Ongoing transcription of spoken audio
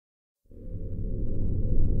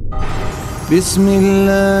بسم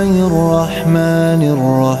الله الرحمن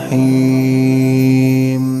الرحيم.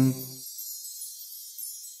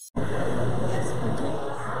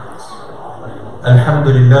 الحمد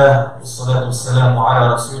لله والصلاة والسلام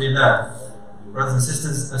على رسول الله. Brothers and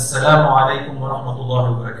sisters, Assalamu alaikum wa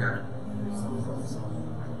rahmatullahi wa barakatuh.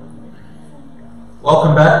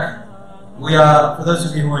 Welcome back. For those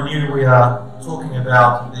of you who are new, we are talking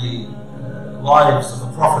about the lives of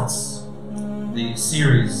the prophets. The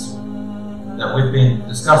series that we've been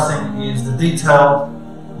discussing is the detailed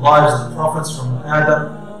lives of the prophets from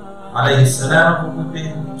Adam alayhi salam. We've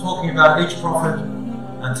been talking about each prophet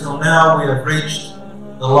until now. We have reached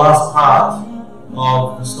the last part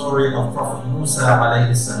of the story of Prophet Musa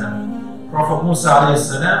alayhi salam. Prophet Musa alayhi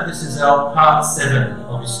salam, this is our part 7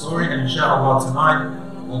 of his story, and Insha'Allah tonight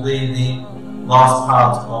will be the last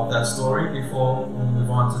part of that story before we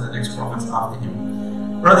move on to the next prophets after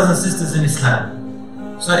him. Brothers and sisters in Islam,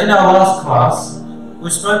 so in our last class,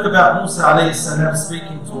 we spoke about Musa alayhi salam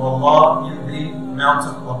speaking to Allah in the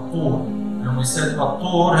mountain of Tur. And we said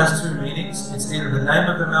Tur has two meanings. It's either the name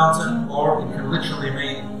of the mountain or it can literally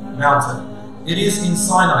mean mountain. It is in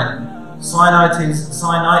Sinai. Sinai is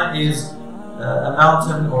a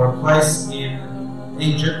mountain or a place in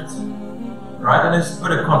Egypt. Right? And there's a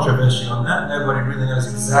bit of controversy on that. Nobody really knows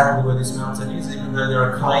exactly where this mountain is, even though there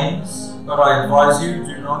are claims. But I advise you,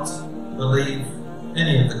 do not believe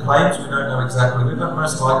any of the claims. We don't know exactly where, but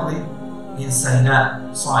most likely in Sinai,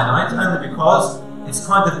 only because it's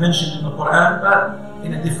kind of mentioned in the Quran, but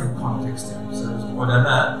in a different context. So the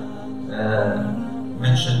ulama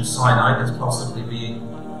mentioned Sinai as probably being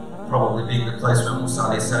the place where Musa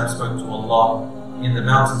alayhi salam spoke to Allah in the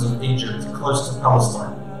mountains of Egypt, close to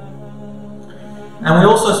Palestine. And we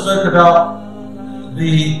also spoke about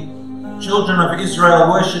the children of Israel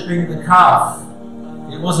worshipping the calf.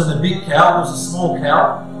 It wasn't a big cow, it was a small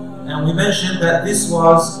cow. And we mentioned that this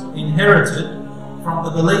was inherited from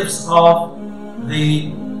the beliefs of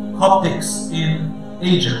the Coptics in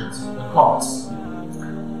Egypt, the Copts,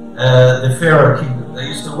 the Pharaoh kingdom. They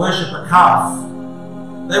used to worship a calf.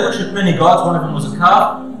 They worshipped many gods, one of them was a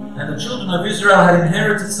calf. And the children of Israel had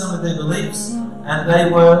inherited some of their beliefs, and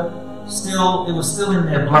it was still in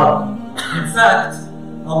their blood. In fact,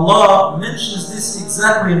 Allah mentions this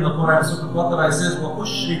exactly in the Quran. Surah Al-Baqarah says,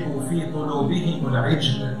 وَأُشْرِكُوا فِي قُلُوبِهِمُ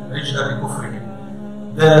الْعِجْلَ بِكُفْرِهِمْ.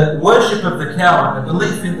 The worship of the cow and the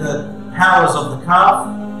belief in the powers of the calf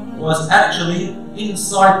was actually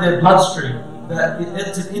inside their bloodstream, that it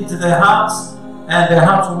entered into their hearts, and their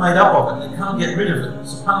hearts were made up of it. They can't get rid of it.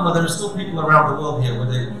 SubhanAllah, there are still people around the world here,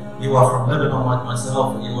 whether you are from Lebanon like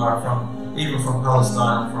myself, or you are even from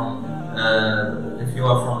Palestine, if you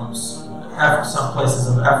are from some places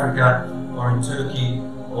of Africa or in Turkey,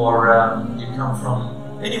 or you come from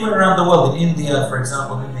anywhere around the world. In India, for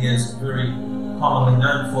example, India is very commonly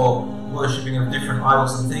known for worshipping of different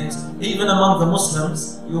idols and things. Even among the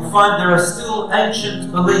Muslims, you'll find there are still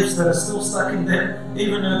ancient beliefs that are still stuck in them,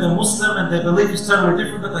 even though they're Muslim and their belief is totally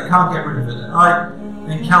different, but they can't get rid of it. And I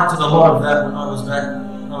encountered a lot of that when I was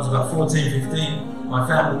about 14, 15. My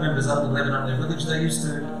family members up in Lebanon, their village, they used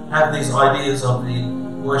to have these ideas of the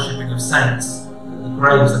worshipping of saints, the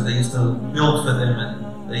graves that they used to build for them,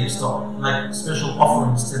 and they used to make special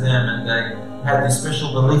offerings to them, and they had this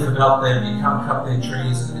special belief about them. You can't cut their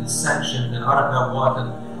trees, and it's sanctioned, and I don't know what,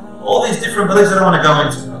 and all these different beliefs I don't want to go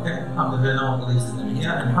into. Okay, alhamdulillah, no one believes in them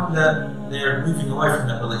here, and alhamdulillah, they're moving away from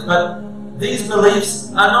that belief. But these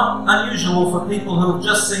beliefs are not unusual for people who have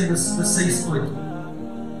just seen the sea split.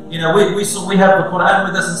 You know, we have the Quran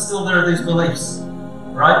with us, and still there are these beliefs,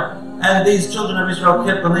 right? And these children of Israel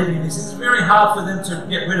kept believing in these things. It's very hard for them to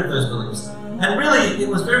get rid of those beliefs. And really, it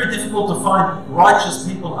was very difficult to find righteous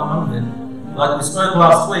people among them. Like we spoke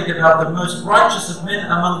last week about the most righteous of men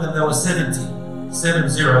among them, there were 70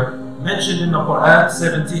 mentioned in the Quran,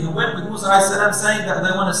 70 who went with Musa a.s. saying that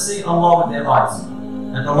they want to see Allah with their eyes.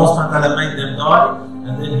 And Allah SWT made them die,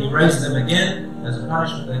 and then He raised them again. As a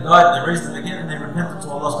punishment, they died, they raised them again, and they repented to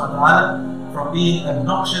Allah SWT from being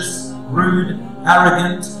obnoxious, rude,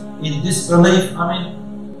 arrogant, in disbelief. I mean,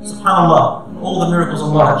 subhanAllah, all the miracles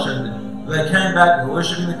Allah had shown them. They came back, they were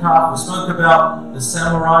worshipping the calf. We spoke about the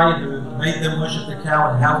samurai who made them worship the cow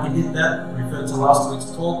and how he did that, referred to last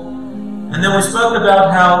week's talk. And then we spoke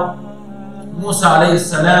about how Musa alayhi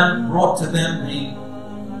salam brought to them the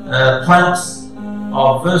planks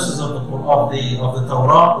of verses of the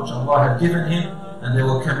Torah which Allah had given him, and there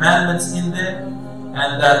were commandments in there,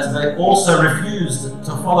 and that they also refused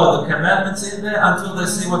to follow the commandments in there until they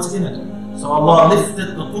see what's in it. So Allah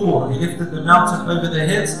lifted the Tur, He lifted the mountain over their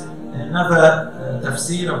heads. In another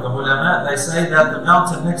tafsir of the ulama, they say that the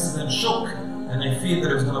mountain next to them shook, and they feared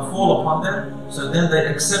that it was going to fall upon them. So then they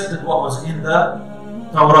accepted what was in the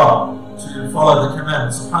Torah to follow the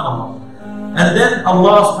commandments. SubhanAllah. And then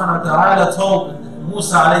Allah subhanahu wa ta'ala told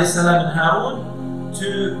Musa a.s. and Harun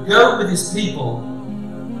to go with his people,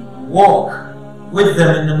 walk with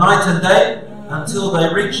them in the night and day until they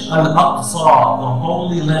reach Al-Aqsa, the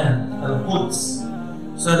Holy Land, Al-Quds.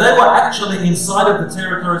 So they were actually inside of the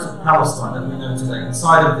territories of Palestine that we know today,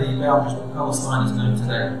 inside of the boundaries of Palestine is known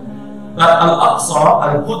today. But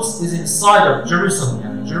Al-Aqsa, Al-Quds, is inside of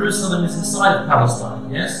Jerusalem. Jerusalem is inside of Palestine,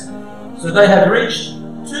 yes? So they had reached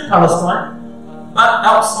to Palestine, but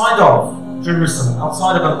outside of Jerusalem,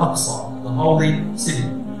 outside of Al-Aqsa, the holy city,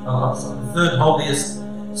 Al-Aqsa. The third holiest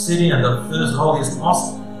city and the first holiest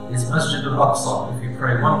mosque is Masjid Al-Aqsa. If you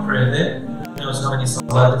pray one prayer there, you know it's not any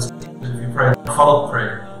salat. If you pray one Farad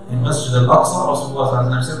prayer in Masjid Al-Aqsa,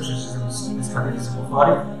 Rasulullah said, which is in this hadith is in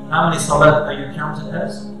Bukhari, how many salat are you counted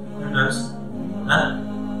as? Who knows?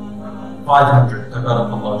 500.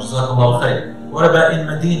 Tabarakallah, Jazakallah khair. What about in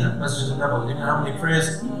Medina, Masjid al-Nabawi? Do you know how many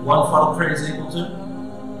prayers one Farad prayer is equal to?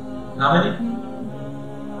 How many?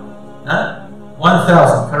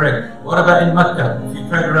 1,000, correct. What about in Mecca? If you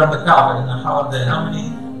prayed around the Kaaba in the Haram there, how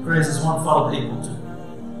many prayers is one Farad equal to?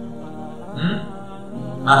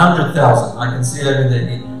 100,000. I can see it over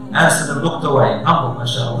there. Amsterdam looked away. Humble,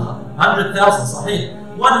 mashallah. 100,000, sahih.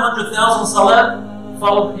 100,000 salat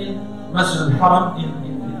Farad in Masjid al-Haram in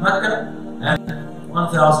Mecca, and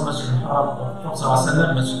 1,000 Masjid al-Haram of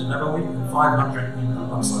Prophet Masjid al-Nabawi, and 500 in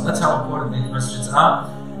Al-Aqsa. That's how important these masjids are.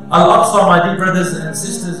 Al-Aqsa, my dear brothers and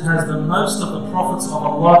sisters, has the most of the prophets of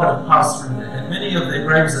Allah that have passed through there. And many of their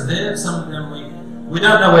graves are there. Some of them we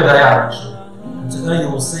don't know where they are actually. And today you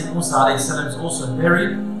will see Musa a.s. is also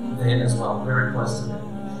buried there as well, very close to them.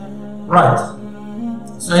 Right.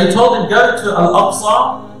 So he told him, go to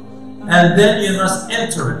Al-Aqsa and then you must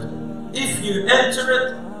enter it. If you enter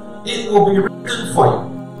it, it will be written for you.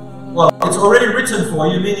 Well, it's already written for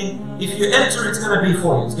you, meaning if you enter, it's going to be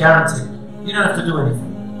for you. It's guaranteed. You don't have to do anything.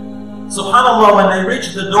 SubhanAllah, when they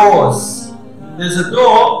reach the doors, there's a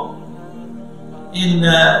door in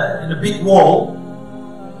a big wall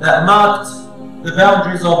that marked the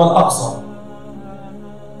boundaries of Al-Aqsa.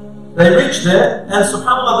 They reached there, and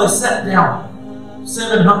SubhanAllah, they sat down.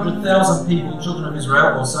 700,000 people, children of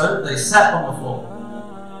Israel also, they sat on the floor.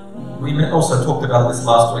 We also talked about this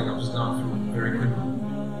last week. I'm just going through it very quickly.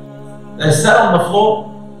 They sat on the floor,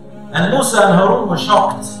 and Musa and Harun were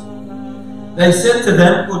shocked. They said to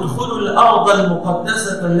them, "Udkhulu al-ard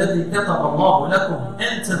al-muqaddasata allati kataba Allah lakum."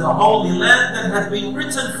 Enter the holy land that has been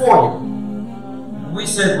written for you. And we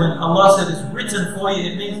said, when Allah said it's written for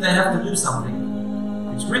you, it means they have to do something.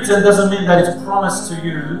 It's written doesn't mean that it's promised to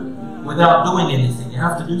you without doing anything. You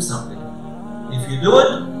have to do something. If you do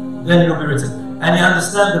it, then you'll be written. And you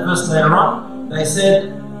understand the verse later on, they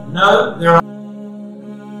said, no, there are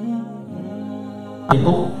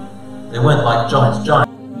people, they weren't like giants,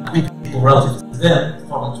 big people relative to them,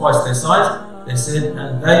 probably twice their size. They said,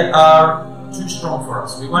 and they are too strong for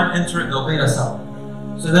us. We won't enter it, they'll beat us up.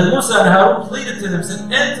 So then Musa and Harun pleaded to them,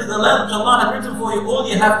 said, enter the land which Allah had written for you. All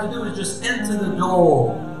you have to do is just enter the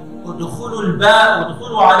door.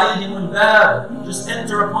 Just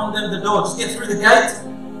enter upon them the door. Just get through the gate,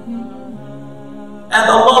 and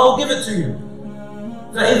Allah will give it to you.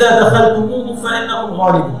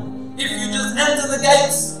 If you just enter the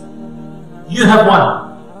gates, you have won.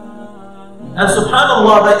 And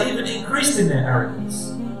SubhanAllah, they even increased in their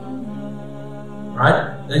arrogance.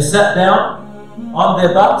 Right? They sat down on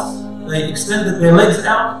their butts, they extended their legs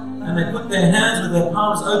out, and they put their hands with their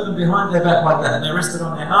palms open behind their back like that, and they rested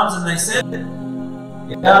on their arms, and they said,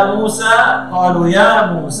 Ya Musa, قالوا يا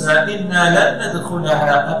موسى إنا لن ندخلها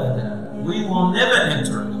أبدا. We will never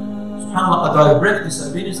enter it. SubhanAllah, a direct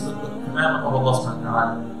disobedience to the commandment of Allah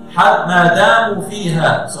SWT. حَتْمَا دَامُوا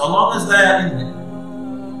فِيهَا. So long as they are in there.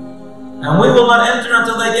 And we will not enter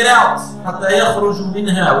until they get out. حَتَّى يَخْرُجُوا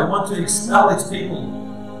مِنْهَا. We want to expel its people.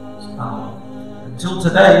 SubhanAllah. Until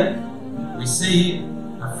today, we see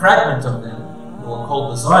a fragment of them who are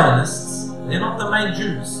called the Zionists. They're not the main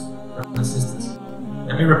Jews, brothers and sisters.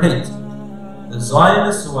 Let me repeat. The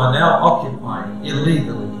Zionists who are now occupying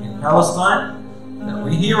illegally in Palestine, that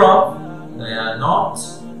we hear of, they are not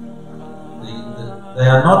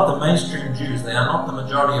the mainstream Jews. They are not the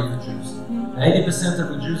majority of the Jews. 80% of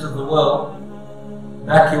the Jews of the world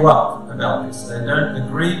back you up about this. They don't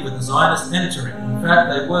agree with the Zionists entering. In fact,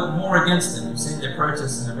 they work more against them. You've seen their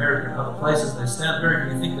protests in America and other places. They stand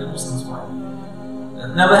very, you think they're Muslims fight.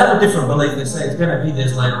 Now they have a different belief. They say it's going to be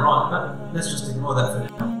theirs later on, but let's just ignore that for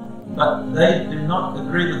now. But they do not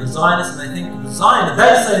agree with the Zionists, and they think the Zionists,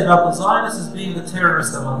 they say about the Zionists as being the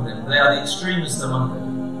terrorists among them. They are the extremists among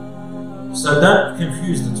them. So don't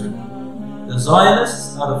confuse the two. The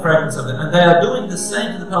Zionists are the fragments of them, and they are doing the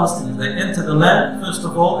same to the Palestinians. They entered the land, first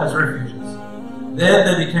of all, as refugees. Then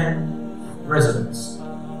they became residents,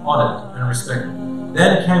 honoured and respected.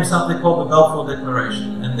 Then came something called the Balfour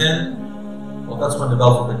Declaration, and then, well, that's when the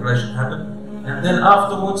Balfour Declaration happened. And then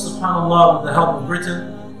afterwards, subhanAllah, with the help of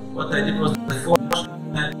Britain, what they did was they forced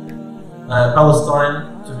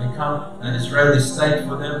Palestine to become an Israeli state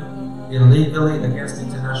for them illegally against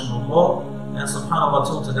international law. And subhanAllah,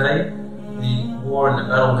 till today, the war and the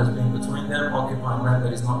battle has been between them, occupying land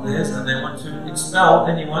that is not theirs, and they want to expel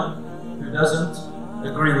anyone who doesn't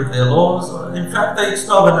agree with their laws. In fact, they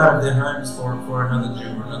expel them out of their homes for another Jew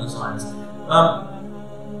or another Zionist.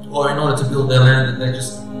 Or in order to build their land, they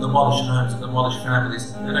just demolish homes and demolish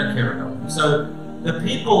families. They don't care about them. So the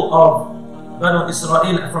people of Banu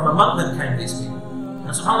Israel, from among them came these people. And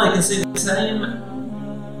subhanAllah, you can see the same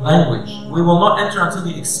language. We will not enter until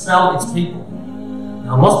we expel its people.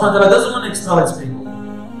 Now Allah SWT doesn't want to expel its people.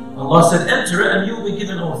 Allah said, enter it and you will be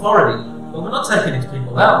given authority. But we're not taking its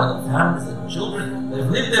people out. They've got families, they've got children, they've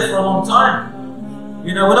lived there for a long time.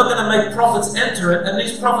 You know, we're not going to make prophets enter it, and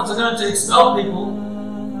these prophets are going to expel people.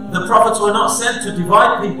 The prophets were not sent to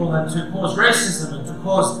divide people and to cause racism and to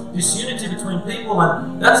cause disunity between people,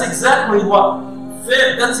 and that's exactly what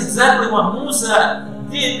Musa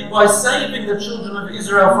did by saving the children of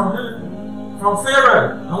Israel from who? From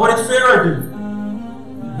Pharaoh. And what did Pharaoh do?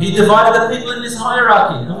 He divided the people in this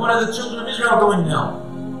hierarchy. And what are the children of Israel doing now?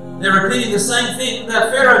 They're repeating the same thing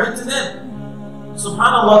that Pharaoh did to them.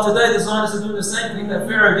 SubhanAllah, today the Zionists are doing the same thing that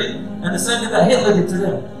Pharaoh did and the same thing that Hitler did to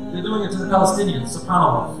them. They're doing it to the Palestinians,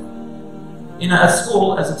 SubhanAllah. At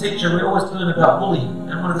school, as a teacher, we always learn about bullying.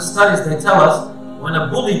 And one of the studies they tell us, when a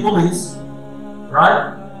bully bullies,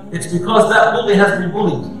 right, it's because that bully has been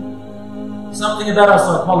bullied. Something about our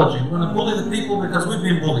psychology. We want to bully the people because we've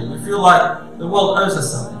been bullied. We feel like the world owes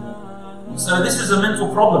us something. So this is a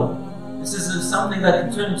mental problem. This is something that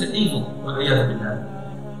can turn into evil.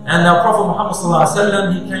 And our Prophet Muhammad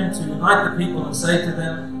ﷺ, he came to unite the people and say to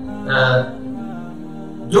them,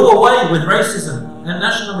 do away with racism and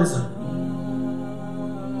nationalism.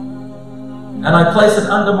 And I place it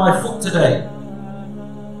under my foot today.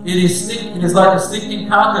 It is like a stinking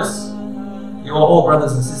carcass. You are all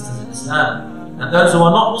brothers and sisters in Islam. And those who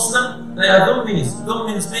are not Muslim, they are dhummis.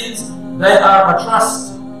 Dhummis means they are a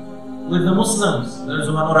trust with the Muslims, those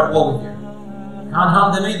who are not at war with you. Can't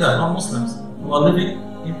harm them either, non-Muslims, who are living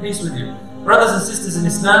in peace with you. Brothers and sisters in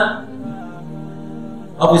Islam,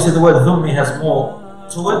 obviously the word dhummi has more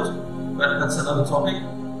to it, but that's another topic.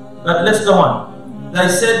 But let's go on. They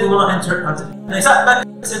said we will not enter it until... They sat back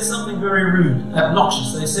and said something very rude,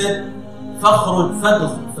 obnoxious. They said, فَاخْرُجْ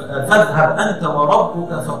فَاذْهَبْ أَنْتَ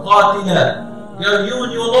وَرَبُّكَ فَقَاتِلَا. Go you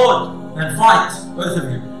and your Lord and fight, both of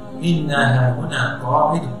you. إِنَّهَا هُنَا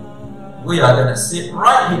قَاعِدٌ. We are going to sit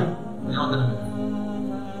right here. We're not going to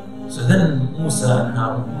move. So then Musa and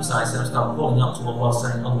Harun, Musa AS started calling out to Allah,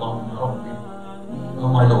 saying, Allahumma Rabbi, oh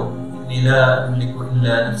my Lord, إِنِّي لَا أَمْلِكُ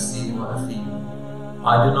إِلَّا نَفْسِي وَأَخِي. I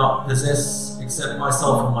do not possess except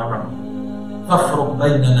myself and my brother. فَافْرُقْ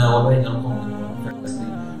بَيْنَنَا وَبَيْنَ الْقَوْمِ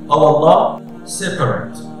الْفَاسِقِينَ. Oh Allah,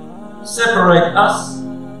 separate us,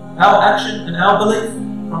 our action and our belief,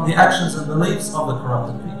 from the actions and beliefs of the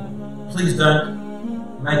corrupted people. Please don't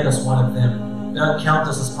make us one of them. Don't count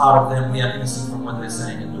us as part of them. We are innocent from what they're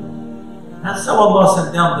saying and doing. And so Allah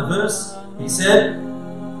sent down the verse. He said,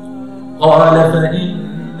 قَالَ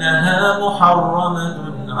فَإِنَّهَا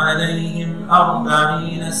مُحَرَّمَةٌ عليهم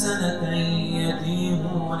 40 سنة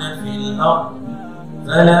يتيمون في الأرض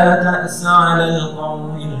فلا تأس على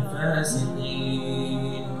القوم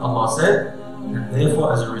الفاسقين. Allah said, and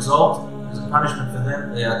therefore as a result, as a punishment for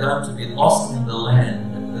them, they are going to be lost in the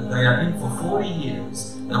land that they are in for 40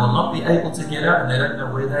 years. They will not be able to get out and they don't know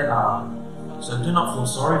where they are. So do not feel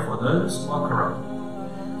sorry for those who are corrupt.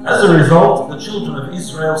 As a result, the children of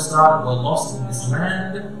Israel were lost in this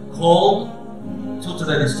land called, till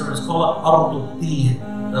today the historians call it Ardul-Tih,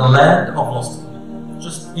 the land of lost,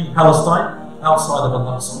 just in Palestine, outside of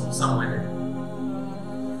Al-Aqsa, somewhere there.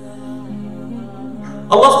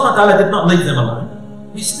 Allah SWT did not leave them alone.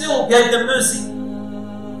 He still gave them mercy.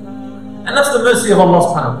 And that's the mercy of Allah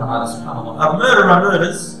subhanahu. A murderer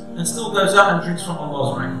murders and still goes out and drinks from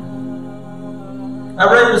Allah's rain. A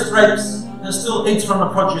rapist rapes and still eats from the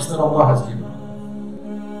produce that Allah has given.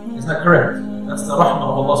 Is that correct? That's the rahmah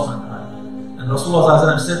of Allah subhanahu. And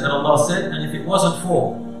Rasulullah said that Allah said, and if it wasn't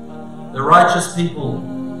for the righteous people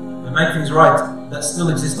who make things right that still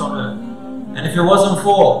exist on earth, And if it wasn't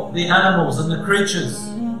for the animals and the creatures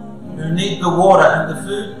who need the water and the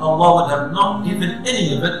food, Allah would have not given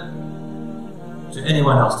any of it to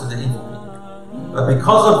anyone else, to the evil people. But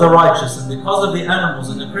because of the righteous and because of the animals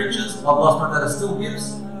and the creatures, Allah SWT still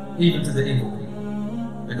gives even to the evil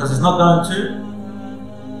people. Because He's not going to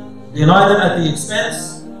deny them at the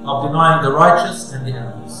expense of denying the righteous and the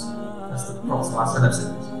animals. That's the Prophet ﷺ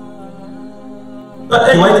said this. But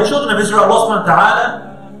anyway, the children of Israel, Allah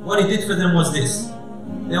SWT, what He did for them was this.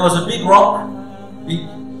 There was a big rock, big,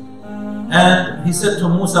 and He said to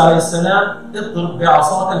Musa AS, اضرب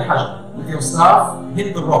بعصاك الحجر, with your staff,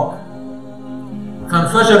 hit the rock.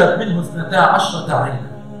 فانفجرت منه 12 عينا.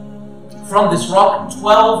 From this rock,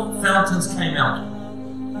 12 fountains came out.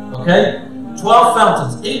 Okay? 12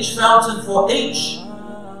 fountains. Each fountain for each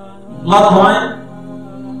bloodline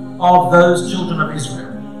of those children of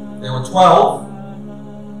Israel. There were 12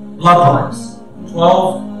 bloodlines,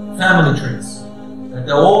 12 family trees. They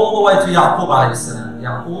go all the way to Yaqub alayhi salam.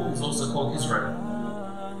 Yaqub is also called Israel.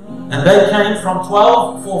 And they came from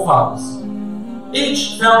 12 forefathers.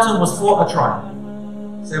 Each fountain was for a tribe.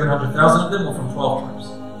 700,000 of them were from 12 tribes.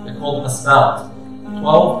 They're called Asbab.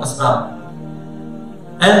 12 Asbab.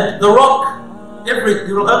 And the rock, it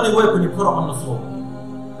will only work when you put it on the floor.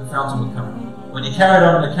 The fountain will come out. When you carry it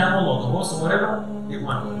on the camel or the horse or whatever, it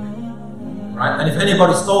won't work. Right? And if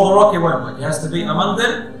anybody stole the rock, it won't work. It has to be among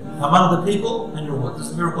them, among the people, and you'll work. This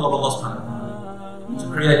is a miracle of Allah SWT to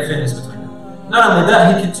create fairness between them. Not only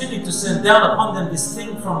that, He continued to send down upon them this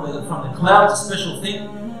thing from the clouds, a special thing.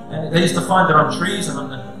 And they used to find it on trees and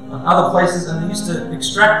on other places, and they used to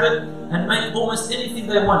extract it and make almost anything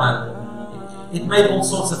they want out of it. It made all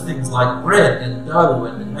sorts of things like bread and dough,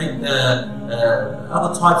 and it made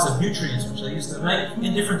other types of nutrients which they used to make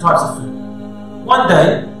in different types of food. One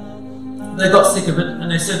day, they got sick of it and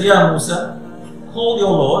they said, Ya Musa, call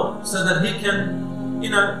your Lord so that He can,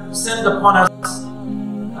 send upon us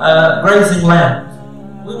grazing land.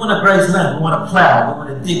 We want to graze land, we want to plow, we want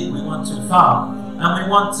to dig, we want to farm, and we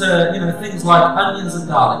want things like onions and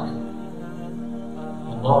garlic.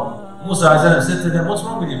 Allah. Musa AS said to them, what's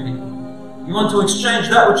wrong with you people? You want to exchange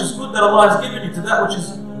that which is good that Allah has given you to that which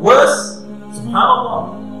is worse?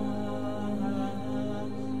 SubhanAllah.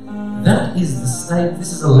 That is the state.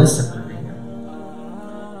 This is a lesson over here.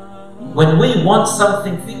 When we want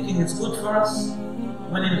something thinking it's good for us,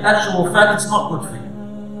 when in actual fact it's not good for you.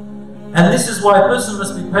 And this is why a person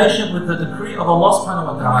must be patient with the decree of Allah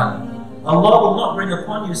SWT. Allah will not bring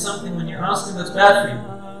upon you something when you ask Him that's bad for you.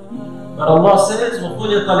 But Allah says,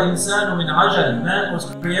 وَخُلِقَ الْإِنسَانُ مِنْ عَجَلٍ. Man was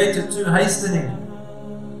created to hastening.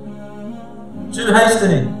 To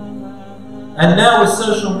hastening. And now with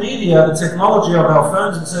social media, the technology of our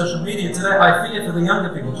phones and social media today, I fear for the younger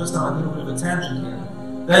people, just on a little bit of a tangent here,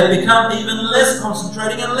 they've become even less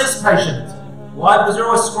concentrating and less patient. Why? Because they're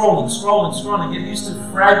always scrolling. Get used to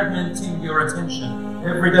fragmenting your attention.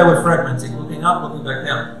 Every day we're fragmenting, looking up, looking back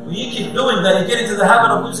down. When you keep doing that, you get into the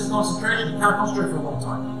habit of losing concentration. You can't concentrate for a long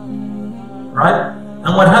time. Right?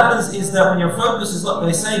 And what happens is that when your focus is, like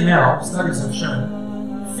they say now, studies have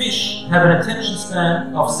shown, fish have an attention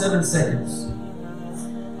span of 7 seconds.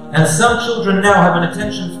 And some children now have an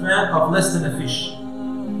attention span of less than a fish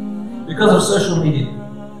because of social media.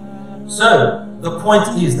 So, the point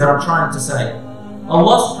is that I'm trying to say,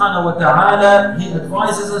 Allah subhanahu wa ta'ala, He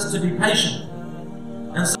advises us to be patient.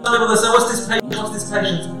 And some people they say, what's this patience? What's this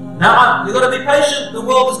patience? Now, you've got to be patient. The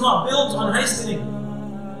world is not built on hastening.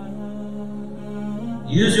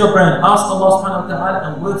 Use your brain, ask Allah subhanahu wa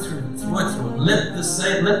ta'ala and work through it.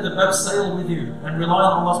 Let the boat sail with you and rely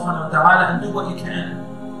on Allah subhanahu wa ta'ala and do what you can.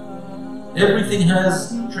 Everything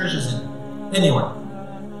has treasures in it. Anyway,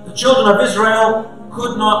 the children of Israel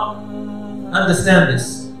could not understand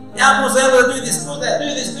this. Ya Musa, do this, do that,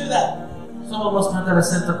 do this, do that. So Allah subhanahu wa ta'ala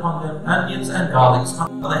sent upon them onions and garlic.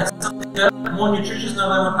 They had something more nutritious.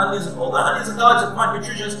 Now they want onions. All the onions and garlics are quite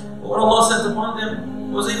nutritious. But what Allah sent upon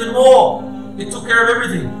them was even more. It took care of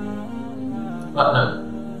everything. But no.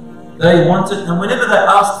 They wanted, and whenever they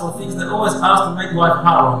asked for things, they always asked to make life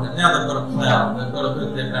harder on them. Now they've got to plow, they've got to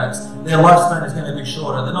hurt their backs. Their lifespan is going to be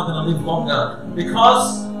shorter. They're not going to live longer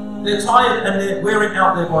because they're tired and they're wearing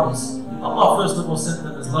out their bodies. Allah first of all sent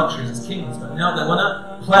them as luxuries, as kings, but now they want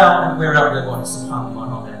to plow and wear out their bodies. SubhanAllah,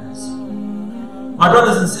 how bad it is. My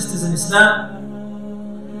brothers and sisters in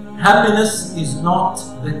Islam, happiness is not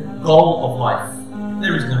the goal of life.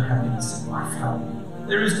 There is no happiness in life.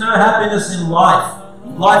 There is no happiness in life.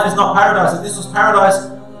 Life is not paradise. If this was paradise,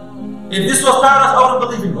 I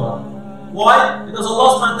wouldn't believe in God. Why? Because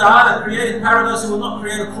Allah SWT created paradise. He will not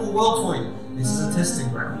create a cruel world for you. This is a testing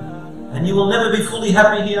ground. And you will never be fully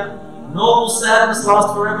happy here. Nor will sadness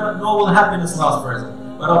last forever, nor will happiness last forever.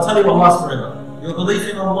 But I'll tell you what lasts forever. Your belief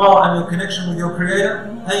in Allah and your connection with your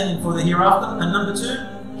Creator, aiming for the hereafter. And number two,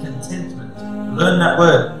 contentment. Learn that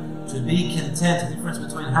word. To be content. The difference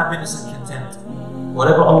between happiness and content.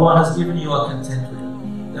 Whatever Allah has given you, are content with.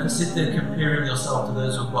 Don't sit there comparing yourself to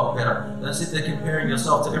those who've got better. Don't sit there comparing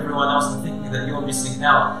yourself to everyone else and thinking that you're missing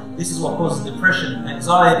out. This is what causes depression,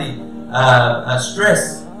 anxiety,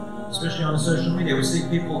 stress, especially on social media. We see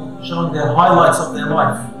people showing their highlights of their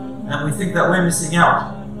life, and we think that we're missing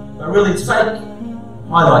out. But really, it's fake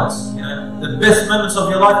highlights. You know, the best moments of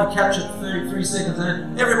your life you captured 33 seconds,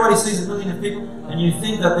 and everybody sees a million of people, and you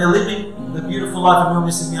think that they're living the beautiful life, and you're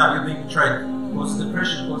missing out. You're being betrayed. It causes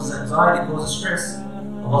depression, causes anxiety, causes stress.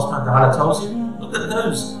 Allah SWT tells you, look at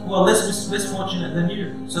those who are less fortunate than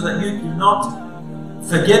you, so that you do not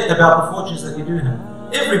forget about the fortunes that you do have.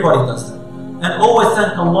 Everybody does that. And always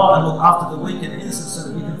thank Allah and look after the weak and innocent, so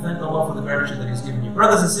that you can thank Allah for the virtue that He's given you.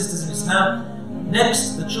 Brothers and sisters in Islam,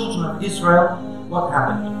 next, the children of Israel, what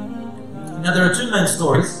happened? Now there are two main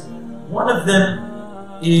stories. One of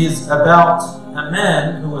them is about a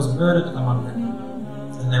man who was murdered among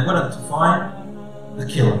them, and they wanted to find the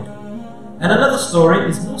killer. And another story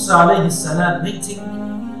is Musa alayhi salam meeting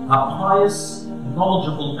a pious,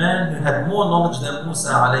 knowledgeable man who had more knowledge than Musa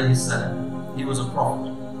alayhi salam. He was a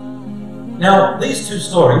prophet. Now, these two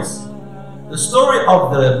stories, the story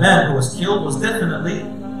of the man who was killed was definitely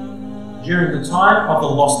during the time of the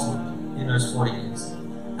lost one, in those 40 years.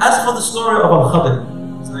 As for the story of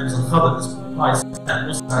Al-Khadr, his name is Al-Khadr, this pious man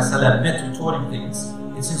Musa alayhi salam met who taught him things.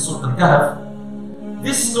 It's in Surah Al-Kahf.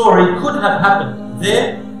 This story could have happened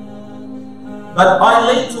there, but I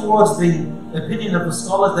lean towards the opinion of the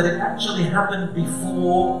scholars that it actually happened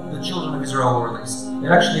before the children of Israel were released. It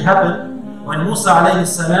actually happened when Musa alayhi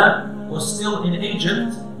salam was still in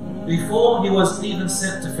Egypt, before he was even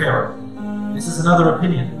sent to Pharaoh. This is another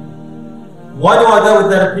opinion. Why do I go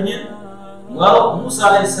with that opinion? Well, Musa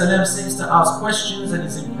alayhi salam seems to ask questions and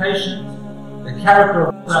is impatient. The character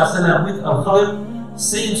of Musa alayhi salam with Al-Khadr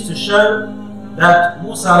seems to show that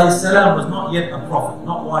Musa alayhi salam was not yet a prophet,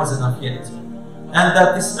 not wise enough yet. And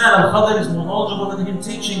that this man Al-Khadr is more knowledgeable than him,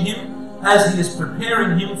 teaching him as he is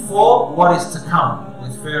preparing him for what is to come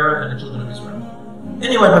with Pharaoh and the children of Israel.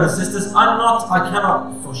 Anyway, brothers and sisters, I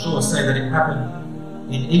cannot for sure say that it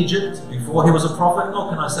happened in Egypt before he was a prophet, nor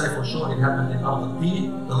can I say for sure it happened in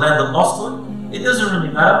Al-Qadi, the land of losthood. It doesn't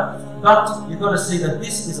really matter, but you've got to see that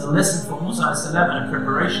this is a lesson for Musa a.s. and a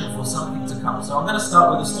preparation for something to come. So I'm going to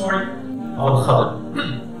start with the story of Al-Khadr.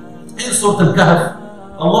 In Surah Al-Kahf,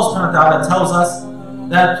 Allah SWT tells us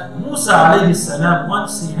that Musa alayhi salam,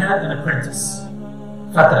 once he had an apprentice,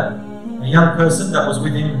 Fata, a young person that was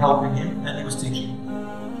with him, helping him, and he was teaching him.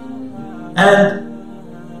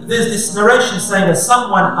 And there's this narration saying that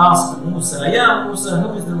someone asked Musa, "Ya Musa,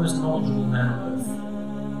 who is the most knowledgeable man on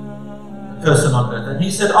earth? A person on earth?" And he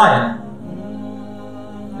said, "I am."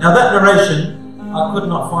 Now that narration, I could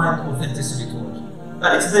not find authenticity to it,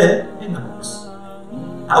 but it's there in the books.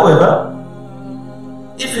 However,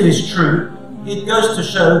 if it is true, it goes to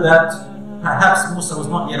show that perhaps Musa was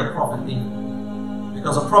not yet a prophet either.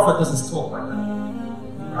 Because a prophet doesn't talk like that.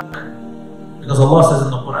 Right? Because Allah says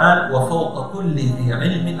in the Quran, وَفَوْقَ كُلِّ ذِي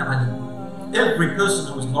عِلْمٍ عَلِيمٍ. Every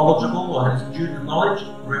person who is knowledgeable or has due knowledge,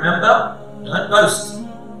 remember, don't boast.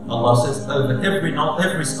 Allah says, over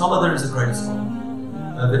every scholar there is a greater scholar.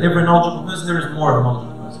 Over every knowledgeable person there is more of a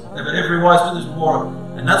knowledgeable person. Over every wise person there is more.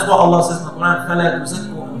 And that's what Allah says in the Quran, فَلَا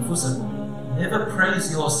تُزَكُّوا أَنفُسَكُمْ. Never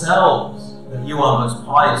praise yourselves that you are most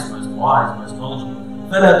pious, most wise, most knowledgeable.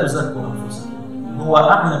 فَلَا تُزَكُّوا أَنفُسَكُمْ هُوَ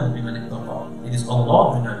أَعْلَمُ بِمَنِ اتَّقَى. It is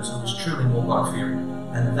Allah who knows, who is truly more God-fearing.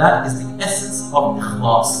 And that is the essence of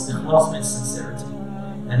ikhlas. Ikhlas means sincerity.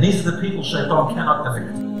 And these are the people shaitan cannot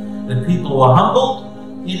affect. The people who are humbled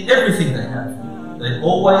in everything they have. They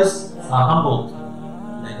always are humbled.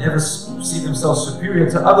 They never see themselves superior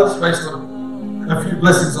to others based on a few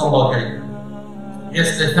blessings Allah gave them.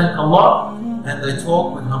 Yes, they thank Allah and they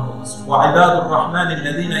talk with humbleness. وَعِبَادُ الرَّحْمَنِ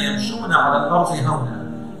الَّذِينَ يَمْشُونَ عَلَى الْأَرْضِ هَوْنًا.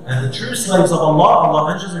 And the true slaves of Allah,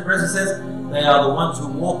 Allah mentions in Present says, they are the ones who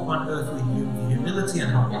walk on earth with humility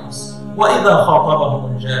and humbleness. وَإِذَا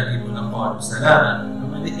خَاطَبَهُمُ الْجَاهِلُونَ قَالُوا سَلَامًا.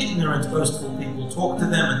 And when the ignorant, boastful people talk to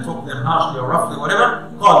them and talk to them harshly or roughly,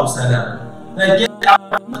 whatever, قَالُوا سَلَامًا. They get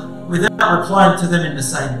out without replying to them in the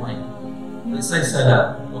same way. They say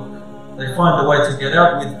salam. Look, they find a way to get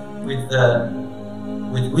out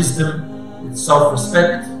with wisdom, with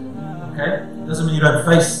self-respect. Okay? It doesn't mean you don't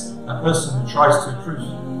face a person who tries to prove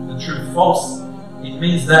the truth false. It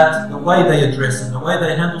means that the way they address and the way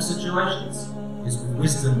they handle situations is with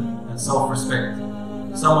wisdom and self-respect.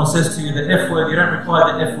 someone says to you the F word, you don't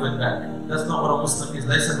reply the F word back. That's not what a Muslim is.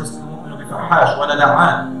 They say Muslim will be fahash, wala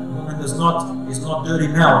la'an. A Mu'min is not dirty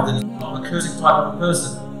mouthed, and he's not a cursing type of a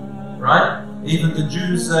person. Right? Even the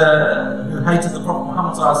Jews who hated the Prophet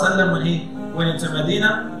Muhammad ﷺ, when he went into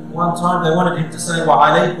Medina, one time they wanted him to say wa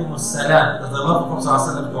alaykum as-salam, because they love the Prophet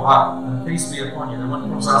ﷺ dua, and peace be upon you. They wanted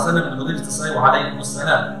the Prophet ﷺ and the believers to say wa alaykum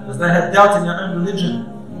as-salam, because they had doubt in their own religion.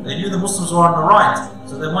 They knew the Muslims were on the right,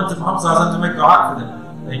 so they wanted Muhammad ﷺ to make dua for them.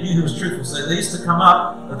 They knew he was truthful, so they used to come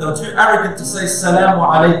up, but they were too arrogant to say salamu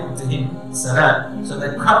alaykum to him, salam. So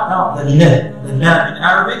they cut out the lam in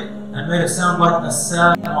Arabic and made it sound like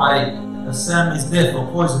assalamu alaykum. Assam is death or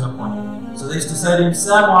poison upon you. So they used to say to him,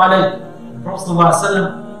 salamu alaykum. The Prophet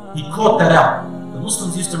ﷺ, he caught that out. The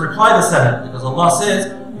Muslims used to reply the salam, because Allah says,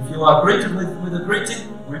 if you are greeted with a greeting,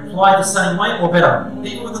 reply the same way or better,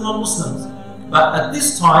 even with the non-Muslims. But at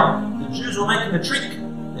this time, the Jews were making a trick.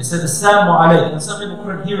 They said assalamu alaykum, and some people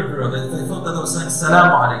couldn't hear it very well. They thought that they were saying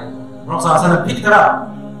salamu alaykum. The Prophet ﷺ picked it up,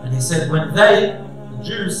 and he said, when the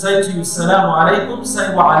Jews say to you salamu alaykum,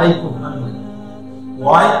 say wa alaykum only.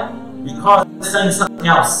 Why? Because they're saying something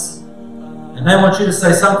else, and they want you to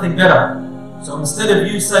say something better. So instead of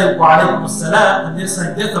you say wa alaykum as-salam, and they're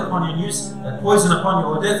saying death upon you, and poison upon you,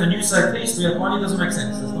 or death, and you say peace be upon you, it doesn't make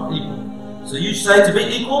sense. It's not equal. So you say to be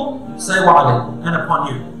equal, say wa alaykum, and upon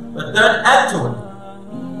you. But don't add to it.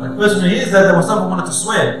 Like the person who hears that, there was someone who wanted to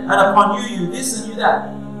swear, and upon you, you this and you that.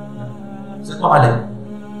 Say wa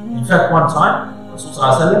alaykum. In fact, one time,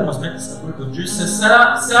 Rasulullah was met a group of Jews, says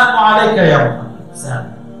salam alayka ya Muhammad.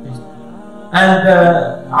 Salam. And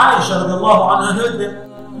Aisha radiallahu anha heard them,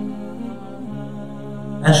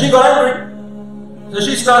 and she got angry. So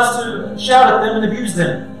she starts to shout at them and abuse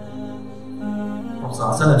them.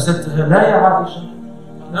 Prophet said to her, La ya Aisha,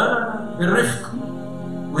 no, birrifq,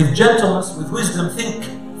 with gentleness, with wisdom, think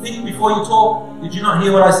before you talk. Did you not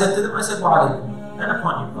hear what I said to them? I said wa alaykum, and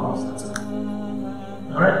upon you, guys. That's it.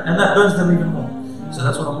 Alright, and that burns them even more. So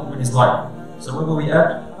that's what a mu'min is like. So where were we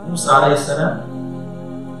at? Musa alayhi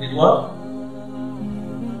salam did what?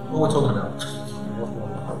 What we're talking about?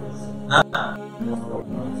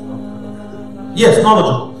 Yes,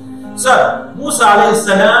 knowledgeable. So, Musa alayhi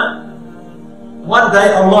salam, one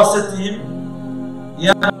day Allah said to him,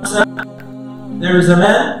 Ya Musa, there is a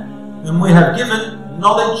man whom we have given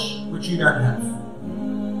knowledge which you don't have.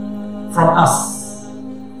 From us.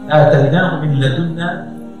 آتَيْنَاهُ مِنْ لَدُنَّا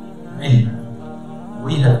عِلْمًا.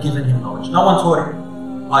 We have given him knowledge. No one taught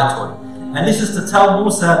him, I taught him. And this is to tell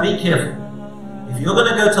Musa, be careful. If you're going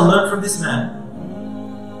to go to learn from this man,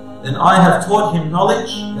 then I have taught him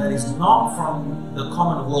knowledge that is not from the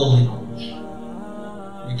common worldly knowledge.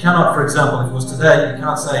 You cannot, for example, if it was today, you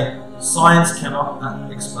can't say science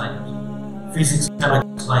cannot explain it, physics cannot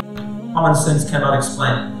explain it, common sense cannot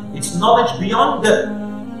explain it. It's knowledge beyond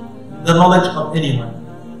the knowledge of anyone,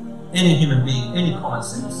 any human being, any common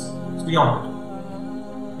sense. It's beyond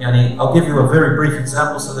it. Yani, I'll give you a very brief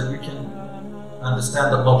example so that you can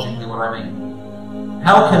understand that logically what I mean.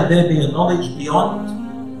 How can there be a knowledge beyond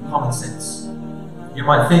common sense? You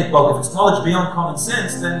might think, well, if it's knowledge beyond common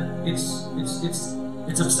sense, then it's absurd.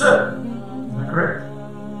 Is that correct?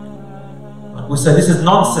 But we say this is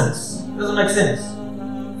nonsense. It doesn't make sense.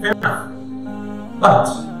 Fair enough. But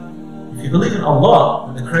if you believe in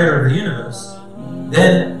Allah, the creator of the universe,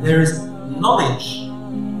 then there is knowledge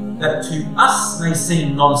that to us may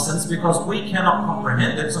seem nonsense because we cannot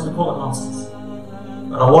comprehend it, so we call it nonsense.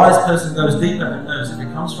 But a wise person goes deeper and knows if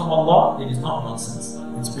it comes from Allah, it is not nonsense.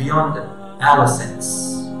 It's beyond our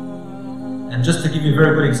sense. And just to give you a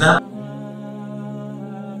very good example,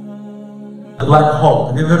 the black hole.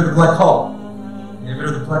 Have you ever heard of the black hole? Have you ever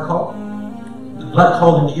heard of the black hole? The black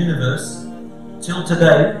hole in the universe, till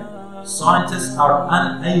today, scientists are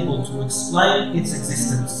unable to explain its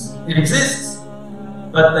existence. It exists,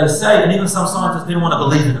 but they say, and even some scientists didn't want to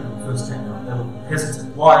believe in it when it first came out. They were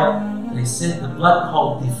hesitant. Why? They said the black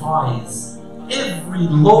hole defies every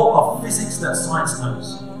law of physics that science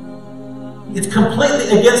knows. It's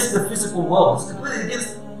completely against the physical world. It's completely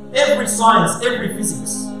against every science, every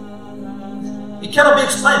physics. It cannot be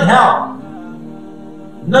explained. How?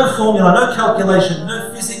 No formula, no calculation,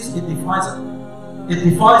 no physics, it defies it. It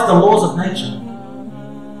defies the laws of nature.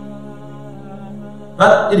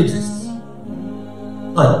 But it exists.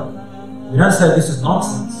 But we don't say this is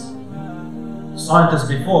nonsense. Scientists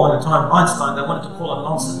before, at the time of Einstein, they wanted to call it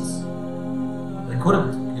nonsense. They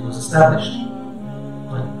couldn't. It was established.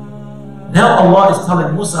 But now Allah is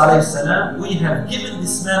telling Musa alayhi salam, we have given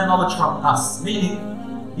this man knowledge from us. Meaning,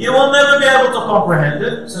 you will never be able to comprehend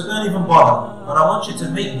it, so don't even bother. But I want you to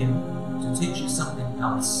meet him to teach you something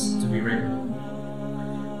else to be written.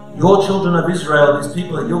 your children of Israel, these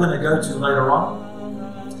people that you're going to go to later on,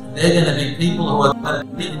 they're going to be people who are going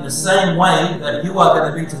to be in the same way that you are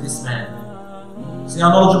going to be to this man. See how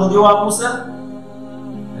knowledgeable you are, Musa?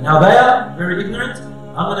 And how they are very ignorant?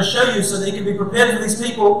 I'm going to show you so that you can be prepared for these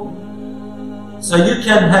people. So you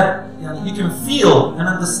can have, you can feel and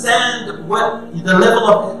understand what the level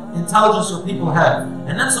of intelligence your people have.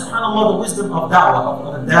 And that's subhanAllah the wisdom of da'wah,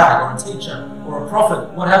 of a da'i or a teacher or a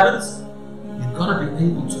prophet. What happens? You've got to be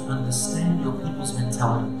able to understand your people's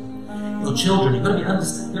mentality. Your children, you've got to be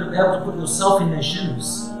able to put yourself in their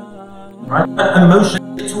shoes. Right?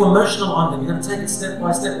 Get too emotional on them. You've got to take it step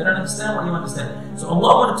by step. They don't understand what you understand. So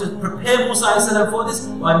Allah wanted to prepare Musa AS for this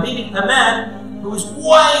by meeting a man who is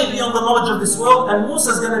way beyond the knowledge of this world, and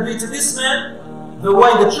Musa is going to be to this man the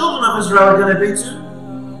way the children of Israel are going to be to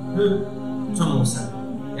who? To Musa.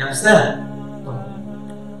 You understand?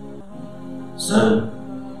 So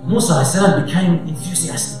Musa AS became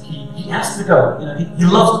enthusiastic. He has to go. He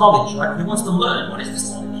loves knowledge, right? He wants to learn. What is this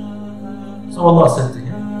knowledge? So Allah said to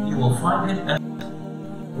him, you will find him at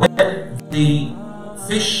where the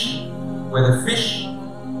fish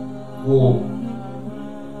will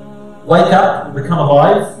wake up and become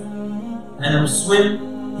alive, and it will swim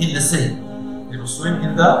in the sea. It will swim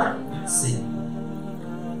in the sea.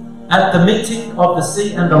 At the meeting of the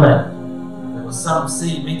sea and the land. There was some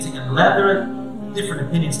sea meeting and land. There are different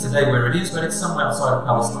opinions today where it is, but it's somewhere outside of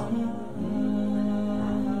Palestine.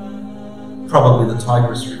 Probably the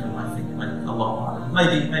Tigris River, I think,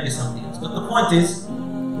 maybe something else. But the point is,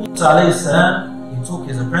 Musa AS, he took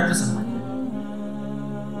his apprentice and went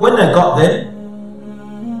there. When they got there,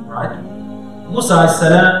 right, Musa AS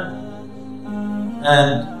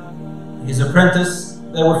and his apprentice,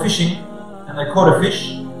 they were fishing and they caught a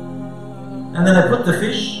fish, and then they put the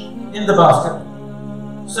fish in the basket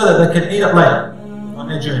so that they can eat it later on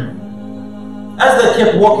their journey. As they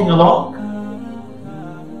kept walking along,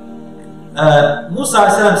 Musa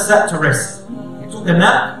AS sat to rest. He took a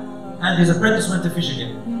nap and his apprentice went to fish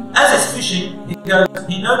again. As he's fishing, he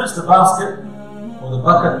noticed the basket or the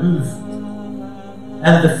bucket moved,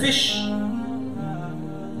 and the fish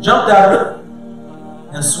jumped out of it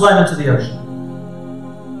and swam into the ocean.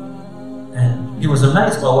 And he was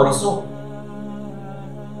amazed by what he saw.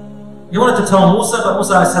 He wanted to tell Musa, but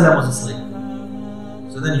Musa AS was asleep.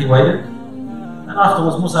 So then he waited, and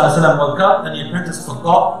afterwards Musa AS woke up and the apprentice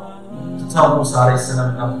forgot to tell Musa AS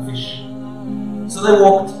about the fish. So they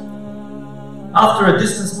walked. After a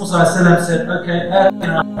distance, Musa AS said, okay,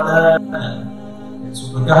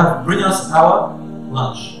 bring us our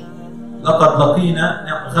lunch. لَقَدْ لَقِينَا.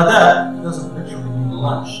 Now, غَدَاء doesn't literally mean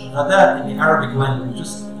lunch. غَدَاء in the Arabic language,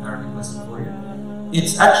 just an Arabic lesson for you.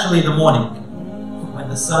 It's actually the morning, when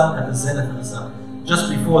the sun, at the zenith of the sun, just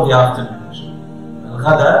before the afternoon.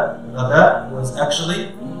 Al-Ghada was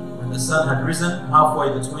actually when the sun had risen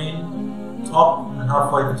halfway between top and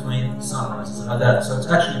halfway between sunrise. It's Ghada, so it's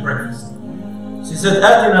actually breakfast. So he said,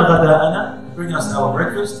 "Atina ghada'ana," bring us our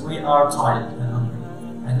breakfast. We are tired and hungry.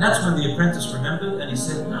 And that's when the apprentice remembered, and he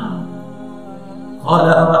said, "No." Do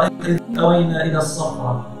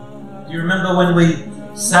you remember when we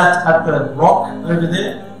sat at the rock over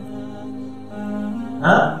there?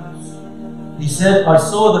 Huh? He said, I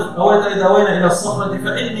saw the I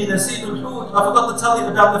forgot to tell you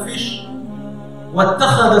about the fish.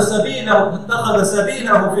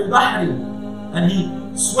 And he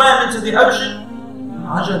swam into the ocean.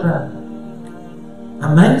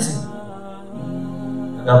 Amazing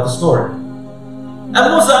about the story. And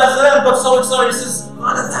Musa AS got so excited, he says,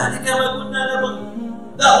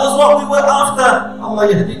 that was what we were after. Allah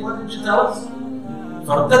yahdi, what did you tell us?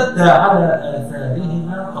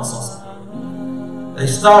 They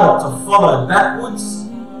started to follow backwards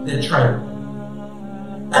their trail.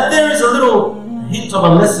 And there is a little hint of a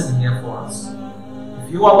lesson here for us.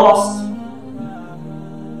 If you are lost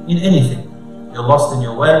in anything, you're lost in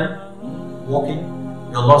your way, walking,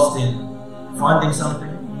 you're lost in finding something,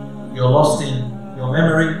 you're lost in your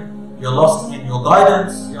memory, you're lost in your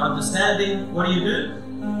guidance, your understanding, what do?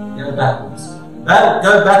 Go backwards.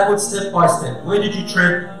 Go backwards step by step. Where did you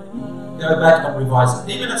tread? Go back and revise it.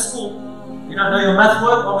 Even at school, you don't know your math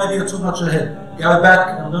work, or maybe you're too much ahead. Go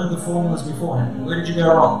back and learn the formulas beforehand. Where did you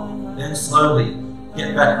go wrong? Then slowly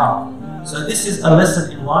get back up. So this is a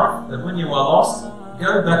lesson in life, that when you are lost,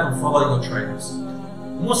 go back and follow your trails.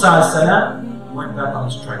 Musa AS went back on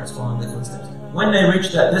his trails, following their footsteps. When they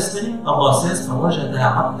reached that destiny, Allah says, فَوَجَدَ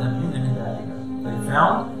عَبْدًا مِنْ عِبَادِنَا. They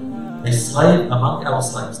found a slave among our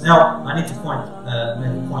slaves. Now, I need to make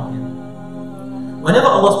a point here. Whenever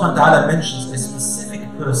Allah SWT mentions a specific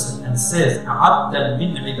person and says عَبْدًا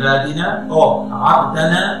مِنْ عِبَادِنَا or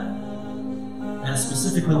عَبْدَنَا, and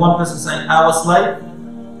specifically one person saying our slave,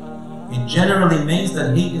 it generally means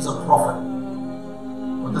that he is a prophet.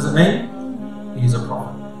 What does it mean? He is a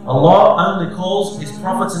prophet. Allah only calls His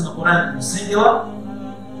prophets in the Quran in singular,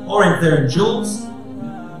 or if they're in duals,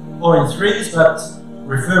 or in threes, but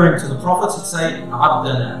referring to the prophets, it'd say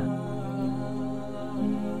Abdana.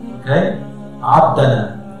 Okay?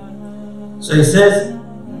 Abdana. So he says,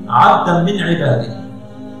 Abdan min ibadihi.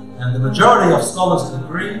 And the majority of scholars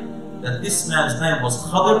agree that this man's name was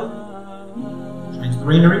Khadr, which means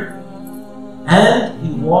greenery, and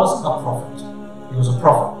he was a prophet. He was a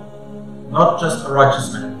prophet, not just a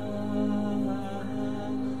righteous man.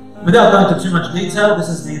 Without going into too much detail, this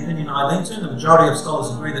is the opinion I lean to. The majority of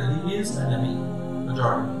scholars agree that he is a Nabi.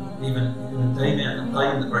 Majority. Even Taymiyyah and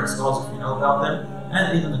Qayyim, the great scholars, if you know about them,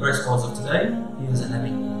 and even the great scholars of today, he is a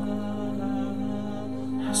Nabi.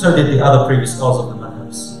 So did the other previous scholars of the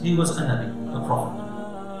madhabs. He was a Nabi, a prophet.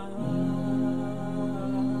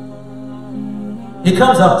 He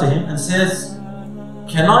comes up to him and says,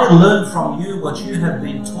 can I learn from you what you have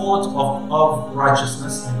been taught of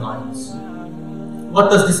righteousness and guidance? What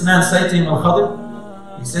does this man say to him, Al-Khadr?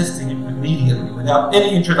 He says to him immediately, without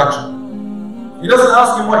any introduction. He doesn't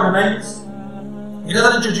ask him what your name is. He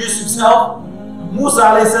doesn't introduce himself. Musa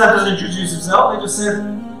AS doesn't introduce himself. He just says,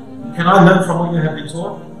 can I learn from what you have been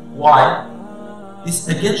taught? Why? This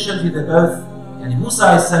again shows you they're both, and Musa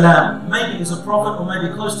AS maybe is a prophet, or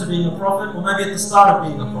maybe close to being a prophet, or maybe at the start of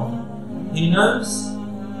being a prophet. He knows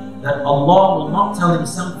that Allah will not tell him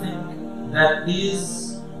something that is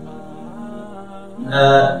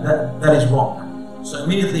that is wrong. So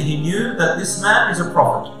immediately he knew that this man is a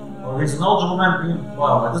prophet, or he's a knowledgeable man being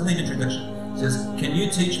Bible. It doesn't need introduction. He says, can you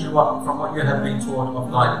teach me from what you have been taught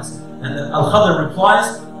of guidance? And then Al-Khadr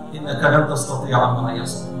replies, إِنَّكَ لَن تَسْتَطِيعَ مَعِيَ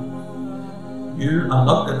صَبْرًا. You are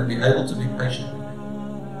not going to be able to be patient.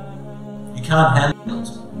 You can't handle it.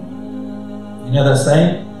 You know that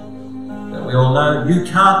saying that we all know, you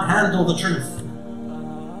can't handle the truth.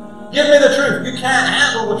 Give me the truth. You can't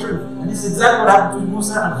handle the truth. And this is exactly what happened between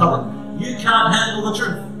Musa and Khadr. You can't handle the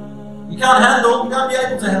truth. You can't handle, you can't be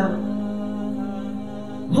able to handle it.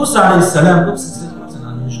 Musa AS looks and says, what's an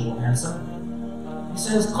unusual answer? He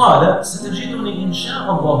says, قَالَ سَتَجِدُنِي إِنشَاءَ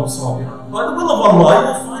صَابِرًا. By the will of Allah, you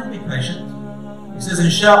will find me patient. He says,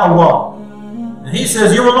 Insha'Allah. And he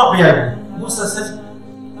says, you will not be able. Musa says,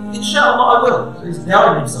 Insha'Allah, I will. So he's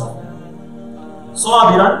doubting himself.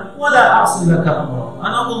 صَابِرًا وَلَا أَعْصِي لَكَ أَمْرًا. And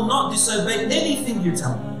I will not disobey anything you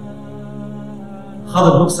tell me.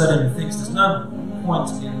 Khadr looks at him and thinks, there's no point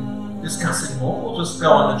in discussing more. We'll just go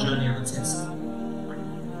on the journey of the test.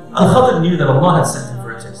 Al-Khadr knew that Allah had sent him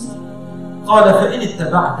for a test. قَالَ فَإِنِ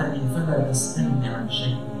اتَّبَعْتَنِي فَلَا تَسْأَلْنِي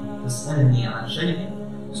عَنْ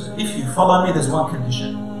شَيْءٍ. So if you follow me, there's one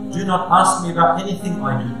condition. Do not ask me about anything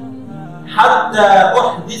I do. حَتَّى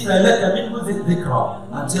أُحْدِثَ لَكَ مِنْهُ ذِكْرًا.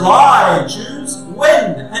 Until I choose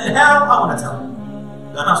when and how I want to tell you.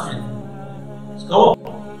 Don't ask me anything. Just go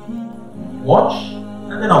on. Watch,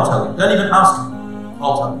 and then I'll tell you. Don't even ask me.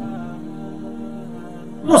 I'll tell you.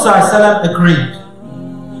 Musa AS agreed.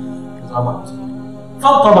 Because I won't.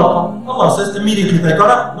 فَانْطَلَقَ. Allah says immediately they got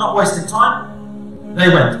up, not wasting time. They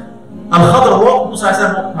went. Al-Khadr walked, Musa AS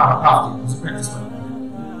walked after him. It was a practice way.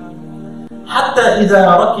 حتى إذا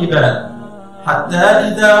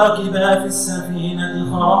ركبا في السفينة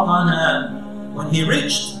خرقها. When he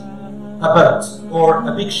reached a boat or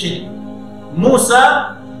a big ship,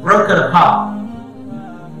 Musa broke it apart.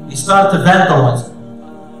 He started to vandalize it.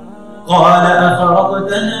 قال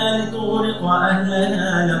أخرقتها لتغرق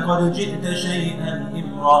أهلها لقد جئت شيئا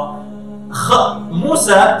إمرا.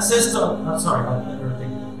 Musa says to,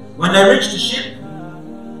 when they reached the ship,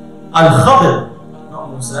 Al-Khadr, not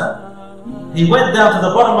Musa, he went down to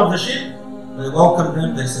the bottom of the ship. They welcomed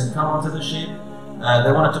him. They said, come onto the ship.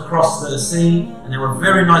 They wanted to cross the sea, and they were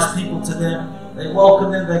very nice people to them. They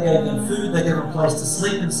welcomed them. They gave them food. They gave them a place to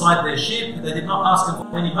sleep inside their ship. They did not ask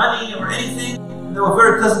them for any money or anything. They were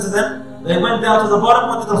very pleasant to them. They went down to the bottom.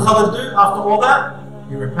 What did Al-Khadr do after all that?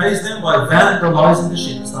 He repays them by vandalizing the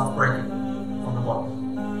ship. It starts breaking from the bottom.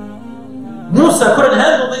 Musa couldn't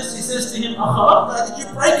handle this. He says to him, Akharaqta, did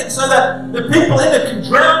you break it so that the people in it can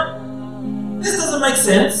drown? This doesn't make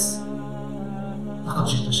sense.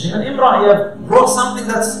 And Imran, you have brought something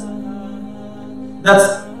that's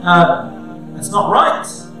not right.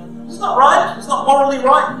 It's not right. It's not morally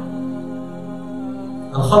right.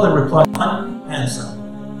 Al-Khadr replied, answer.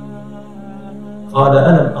 قال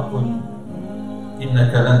ألم أقل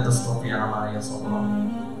إنك لن تستطيع معي صبرا.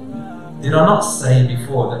 Did I not say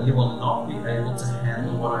before that you will not be able to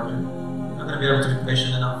handle what I do? You're not going to be able to be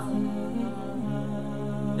patient enough.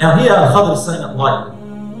 Now here Al-Khadr is saying it lightly.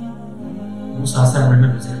 Musa AS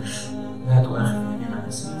remembers it.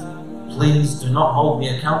 Please do not hold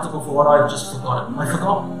me accountable for what I've just forgotten. I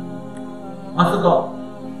forgot.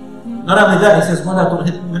 Not only that, he says,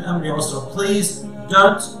 please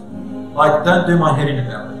don't do my head in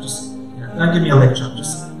about it. Just don't give me a lecture.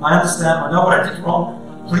 Just I understand, I know what I did wrong.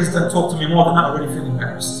 Please don't talk to me more than that. I already feel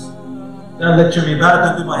embarrassed. Don't lecture me about it,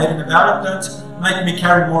 don't do my head in about it, don't make me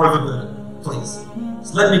carry more of a burden. Please.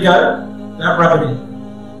 Just let me go, don't rub it in.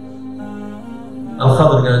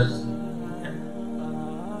 Al-Khadr goes, okay.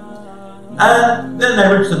 And then they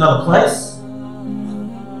reached another place.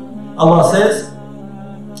 Allah says,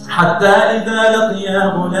 حَتَّى إِذَا لَقِيَا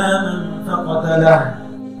غُلَامًا فَقَتَلَهُ.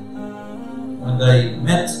 When they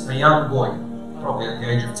met a young boy, probably at the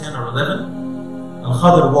age of 10 or 11,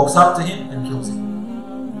 Al-Khadr walks up to him and kills him.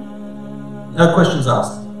 No questions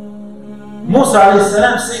asked. Musa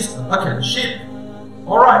AS sees, okay, the sheep,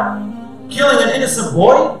 alright. Killing an innocent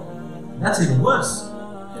boy, that's even worse.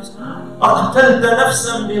 أَقْتَلْتَ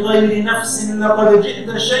نَفْسًا بِغَيْرِ نَفْسٍ لَقَدْ جِئْتَ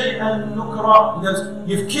شَيْئًا نُكْرًا. He goes,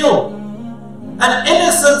 you've killed an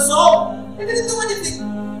innocent soul. He didn't do anything.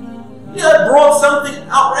 He had brought something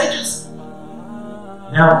outrageous.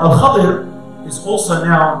 Now, Al-Khadr is also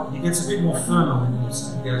now, he gets a bit more firmer when he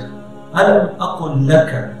says, he goes, أَلَمْ أَقُلْ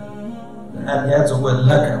لَكَ. And he adds a word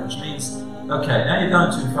laka, which means, okay, now you're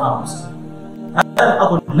going too far. I'm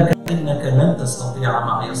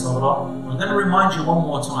going to remind you one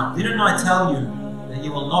more time. Didn't I tell you that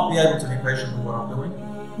you will not be able to be patient with what I'm doing?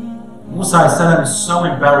 Musa AS is so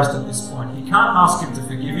embarrassed at this point. He can't ask him to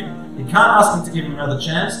forgive him. He can't ask him to give him another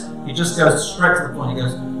chance. He just goes straight to the point. He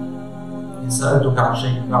goes,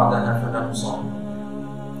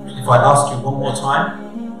 if I ask you one more time,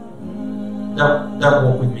 don't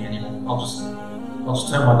walk with me anymore. I'll just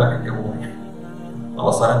turn my back and go walking.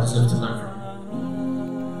 Allah said, I don't deserve to learn from you.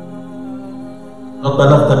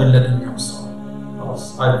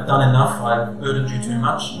 I've done enough, I've burdened you too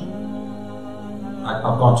much. I've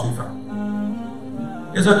gone too far.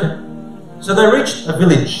 It's okay. So they reached a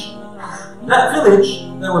village. That village,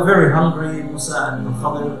 they were very hungry, Musa and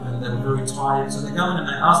Al-Khadr, and they were very tired. So they go in and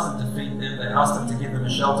they asked them to feed them, they asked them to give them a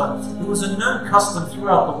shelter. It was a known custom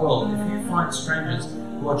throughout the world. If you find strangers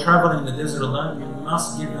who are traveling in the desert alone, you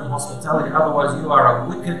must give them hospitality, otherwise you are a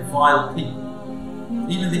wicked, vile people.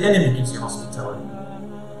 Even the enemy gives you hospitality.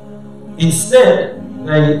 Instead,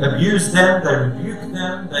 they abuse them, they rebuke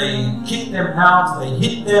them, they kick them out, they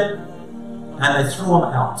hit them, and they threw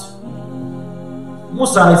them out.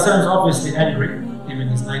 Musa AS is obviously angry, given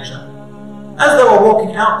his nature. As they were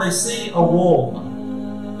walking out, they see a wall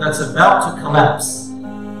that's about to collapse,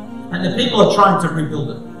 and the people are trying to rebuild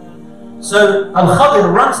it. So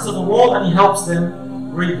Al-Khadr runs to the wall and he helps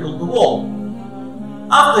them rebuild the wall.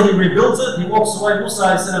 After he rebuilds it, he walks away. Musa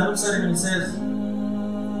AS looks at him and he says,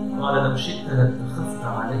 I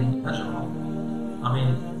mean,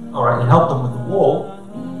 alright, he helped them with the wall.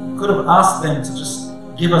 Could have asked them to just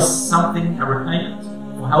give us something, a repayment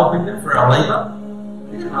for helping them, for our labor.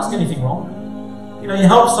 He didn't ask anything wrong. You know, you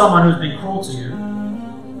help someone who's been cruel to you.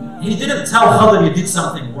 He didn't tell Khadr you did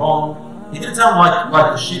something wrong. He didn't tell him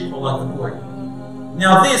like the sheep or like the boy.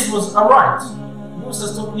 Now this was a right.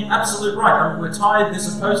 Musa's talking absolute right. I mean, we're tired, they're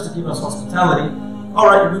supposed to give us hospitality.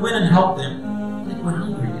 Alright, we went and helped them. They were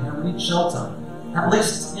hungry, you know, we need shelter. At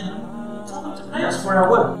least, you know, tell them to pay us for our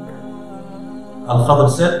work. Al-Khadr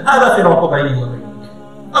said,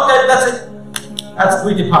 okay, that's it.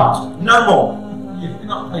 We depart. No more. You're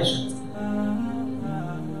not patient.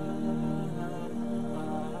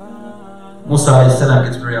 Musa AS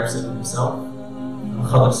gets very upset with himself.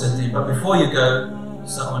 Al-Khadr said to him, but before you go,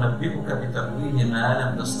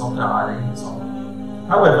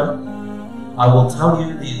 however, I will tell you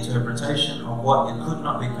the interpretation of what you could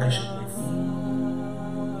not be patient with.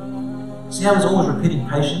 See how he's always repeating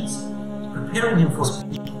patience? Preparing him for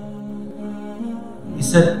speech. He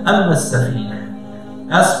said, أَمَّا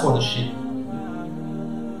السَّفِينَةِ. As for the ship,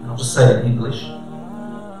 and I'll just say it in English,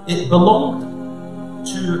 it belonged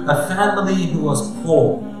to a family who was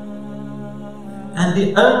poor, and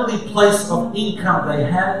the only place of income they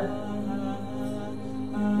had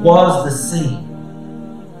was the sea,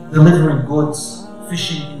 delivering goods,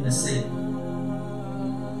 fishing in the sea.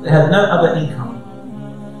 They had no other income.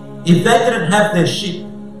 If they didn't have their ship,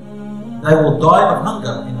 they will die of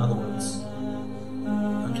hunger, in other words.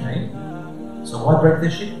 Okay, so why break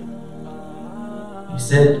their ship? He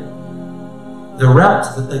said, the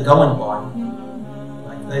route that they're going by,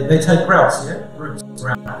 they take routes, yeah? Routes,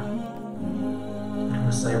 route. I'm going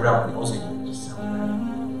to say route, the Aussie way, it just sounds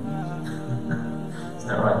bad. Is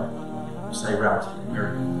that right? You say route,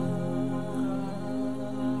 American.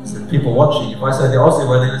 So people watching, if I say the Aussie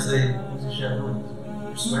way, they're going to say, what's your share abilities.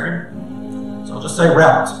 You're swearing? So I'll just say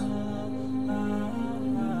route.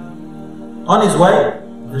 On his way,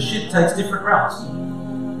 the ship takes different routes.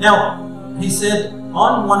 Now, he said,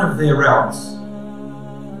 on one of their routes,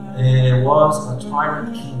 there was a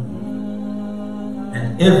tyrant king.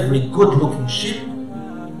 And every good-looking ship,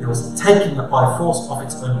 it was taking it by force of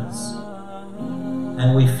its owners.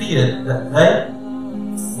 And we feared that they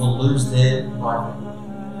will lose their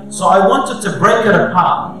livelihood. So I wanted to break it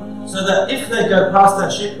apart so that if they go past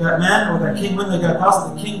that ship, that man or that king, when they go past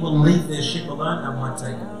it, the king will leave their ship alone and won't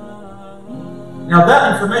take it. Now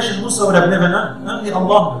that information Musa would have never known. Only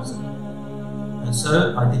Allah knows it. And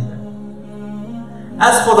so I did that.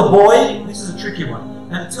 As for the boy, this is a tricky one.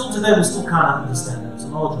 And until today we still can't understand it. It's a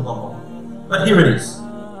knowledge of Allah. But here it is.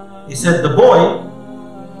 He said the boy,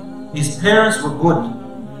 his parents were good.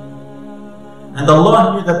 And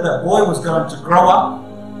Allah knew that that boy was going to grow up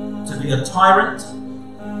to be a tyrant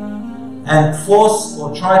and force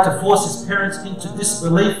or try to force his parents into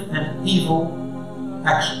disbelief and evil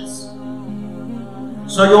actions.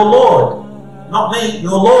 So your Lord, not me,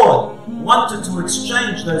 your Lord, wanted to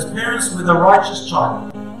exchange those parents with a righteous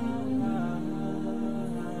child.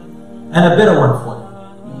 And a better one for him.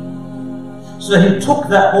 So he took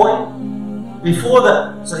that boy before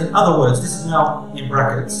that. So in other words, this is now in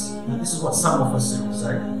brackets. And this is what some of us will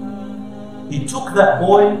say. He took that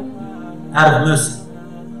boy out of mercy.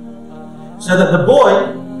 So that the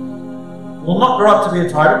boy will not grow up to be a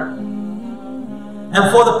tyrant.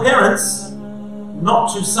 And for the parents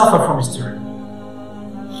not to suffer from his tyranny.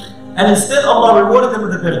 And instead Allah rewarded them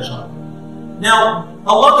with a better child. Now,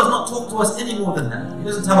 Allah does not talk to us any more than that. He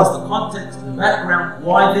doesn't tell us the context, the background,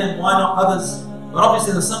 why them, why not others. But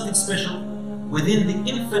obviously there's something special within the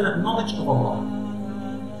infinite knowledge of Allah.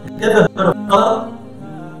 Have you ever heard of Qadr?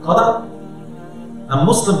 Qadr? A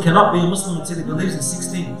Muslim cannot be a Muslim until he believes in 6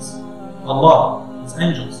 things. Allah, His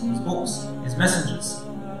angels, His books, His messengers,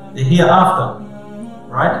 the hereafter,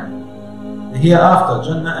 right? The hereafter,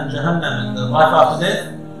 Jannah and Jahannam, and the life after death,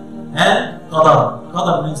 and Qadar.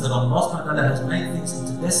 Qadar means that Allah SWT has made things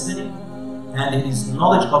into destiny, and in His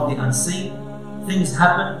knowledge of the unseen, things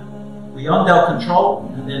happen beyond our control,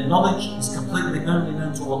 and their knowledge is completely only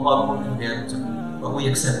known to Allah, who will be able to. But we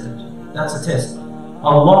accept it. That's a test.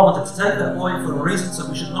 Allah wanted to take that boy for a reason, so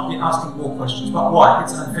we should not be asking more questions. But why?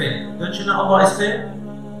 It's unfair. Don't you know Allah is fair?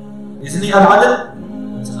 Isn't He Al-Adl?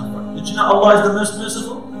 That's enough. Don't you know Allah is the most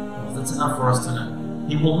merciful? That's enough for us to know.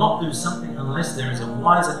 He will not do something unless there is a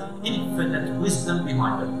wise and infinite wisdom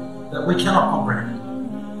behind it that we cannot comprehend.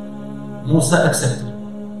 Musa accepted.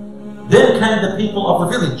 Then came the people of the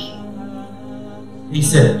village. He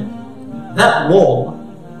said, that wall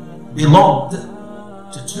belonged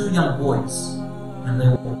to 2 young boys, and they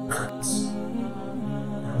were orphans.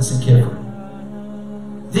 Now listen carefully.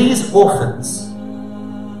 These orphans,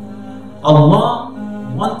 Allah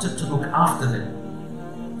wanted to look after them.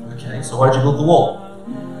 Okay, so why'd you build the wall?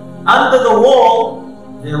 Under the wall,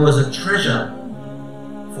 there was a treasure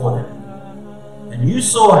for them. And you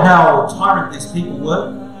saw how tyrant these people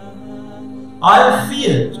were. I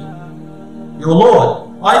feared, your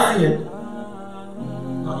Lord, not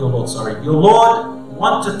your Lord, sorry, your Lord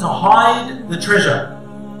wanted to hide the treasure.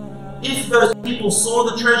 If those people saw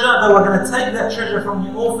the treasure, they were going to take that treasure from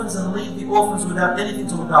the orphans and leave the orphans without anything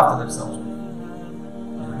to look after themselves with.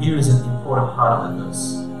 Now here is an important part of the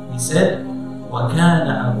verse. He said, وَكَانَ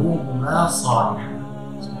أَبُوهُمَا صَالِحًا.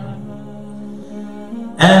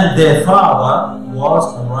 And their father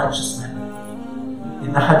was a righteous man.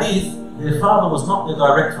 In the hadith, their father was not their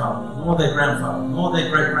direct father, nor their grandfather, nor their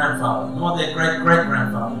great-grandfather, nor their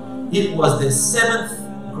great-great-grandfather. It was their 7th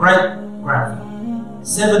great-grandfather.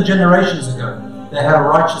 7 generations ago, they had a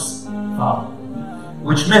righteous father.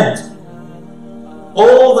 Which meant,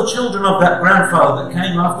 all the children of that grandfather that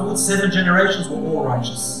came afterwards, 7 generations, were all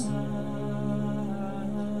righteous.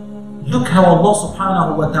 Look how Allah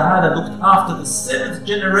subhanahu wa ta'ala looked after the 7th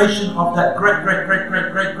generation of that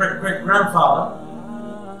great-great-great-great-great-great-great-grandfather.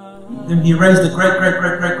 Then He raised the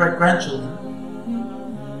great-great-great-great-great-grandchildren.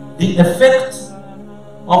 The effect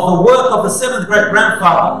of the work of the 7th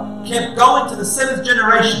great-grandfather kept going to the 7th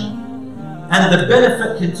generation. And the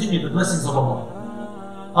benefit continued, the blessings of Allah.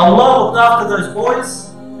 Allah looked after those boys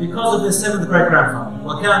because of their 7th great-grandfather.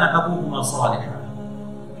 وَكَانَ أَبُوهُمَا صَالِحًا.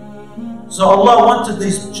 So Allah wanted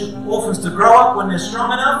these orphans to grow up. When they're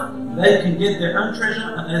strong enough, they can get their own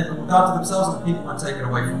treasure and they can look after themselves and people might take it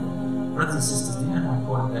away from them. Brothers and sisters, do you know how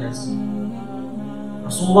important that is?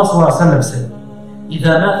 Rasulullah ﷺ said,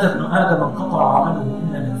 إِذَا مَاتَ ابْنُ آدَمَ انْقَطَعَ عَمَلُهُ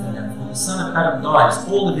إِلَّا مِنْ ثَلَاثٍ. When the son of Adam dies,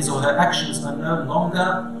 all of his or her actions are no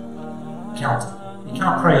longer counted. He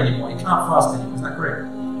can't pray anymore, he can't fast anymore, is that correct?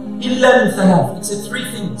 إِلَّا مِنْ ثَلَاثٍ. It said three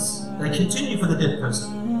things. They continue for the dead person.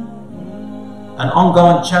 An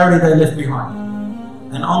ongoing charity they left behind.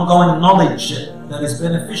 An ongoing knowledge that is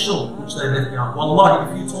beneficial which they left behind.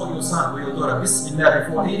 Wallahi, if you taught your son or your daughter Bismillah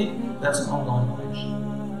before eating, that's an ongoing knowledge.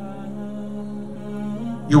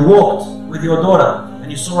 You walked with your daughter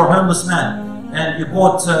and you saw a homeless man and you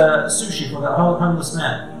bought sushi for that homeless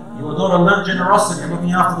man. Your daughter learned generosity and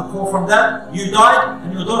looking after the poor from that. You died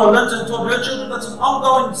and your daughter learned and taught her children. That's an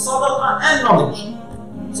ongoing sadaqah and knowledge.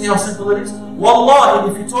 See how simple it is?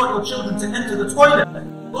 Wallahi, if you taught your children to enter the toilet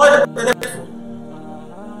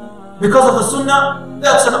because of the sunnah,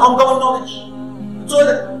 that's an ongoing knowledge. The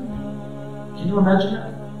toilet. Can you imagine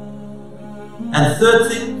that? And third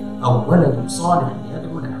thing, a walad salih yad'u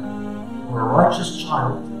lahu, or a righteous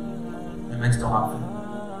child who makes dua for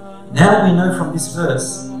you. Now we know from this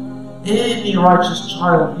verse, any righteous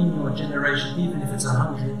child in your generation, even if it's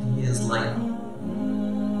 100 years later,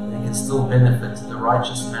 they can still benefit the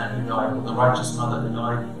righteous man who died or the righteous mother who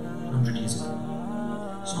died 100 years ago.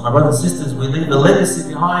 So my brothers and sisters, we leave a legacy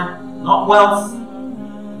behind, not wealth,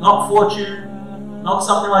 not fortune, not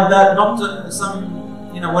something like that, not some,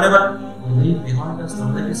 whatever. We leave behind us the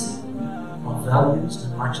legacy of values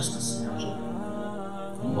and righteousness in our children.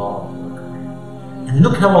 Allah. And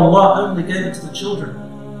look how Allah only gave it to the children.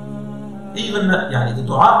 Even the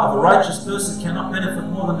dua of a righteous person cannot benefit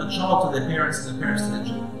more than the child to their parents and the parents to their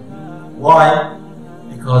children. Why?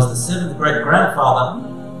 Because the seventh great-grandfather,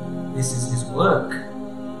 this is his work.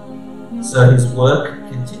 So his work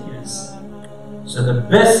continues. So the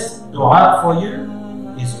best dua for you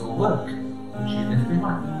is your work, which you left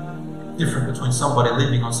behind. Different between somebody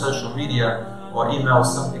living on social media or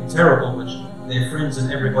emails something terrible which their friends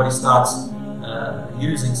and everybody starts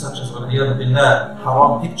using, such as billah,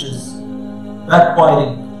 haram pictures,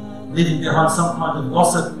 backbiting, leaving behind some kind of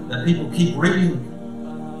gossip that people keep reading.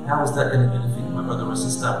 How is that going to benefit my brother or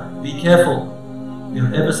sister? Be careful.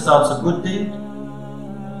 Whoever starts a good deed,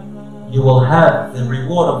 you will have the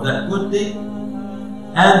reward of that good deed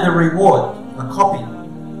and the reward, a copy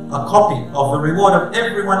of the reward of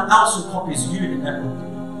everyone else who copies you in that good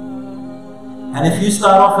deed. And if you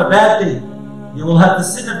start off a bad deed, you will have the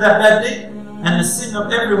sin of that bad deed and the sin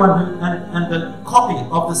of everyone who, and the copy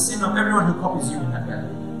of the sin of everyone who copies you in that bad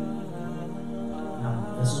deed.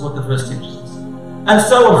 Now, this is what the verse teaches us. And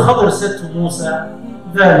so Al-Khadr said to Musa,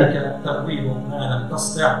 ذَلِكَ تَأْوِيلُ مَا لَمْ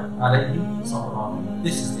تَسْتَعْ عَلَيْهِ صَبْرًا.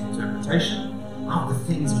 This is the interpretation of the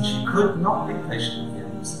things which he could not be patient with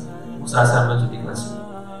Musa. Musa AS learned a big lesson.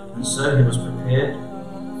 And so he was prepared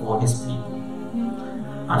for his people.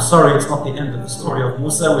 I'm sorry, it's not the end of the story of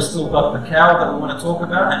Musa. We've still got the cow that we want to talk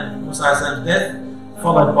about, and Musa AS' death,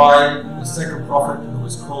 followed by the second prophet who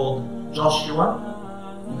was called Joshua,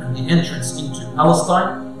 and the entrance into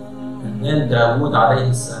Palestine, and then Dawood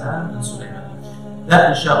alayhi salam and Sulaiman.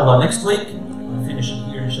 That Insha'Allah next week. We'll finish it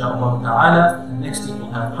here Insha'Allah ta'ala. And next week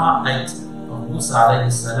we'll have part 8 of Musa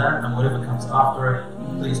alayhi salam, and whatever comes after it,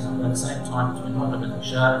 please come at the same time between Maghrib and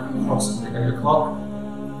Isha, approximately 8 o'clock.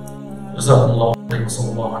 جزاكم الله خيرا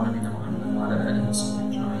وصلى الله على نبينا محمد وعلى اله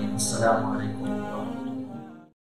وصحبه اجمعين. السلام عليكم.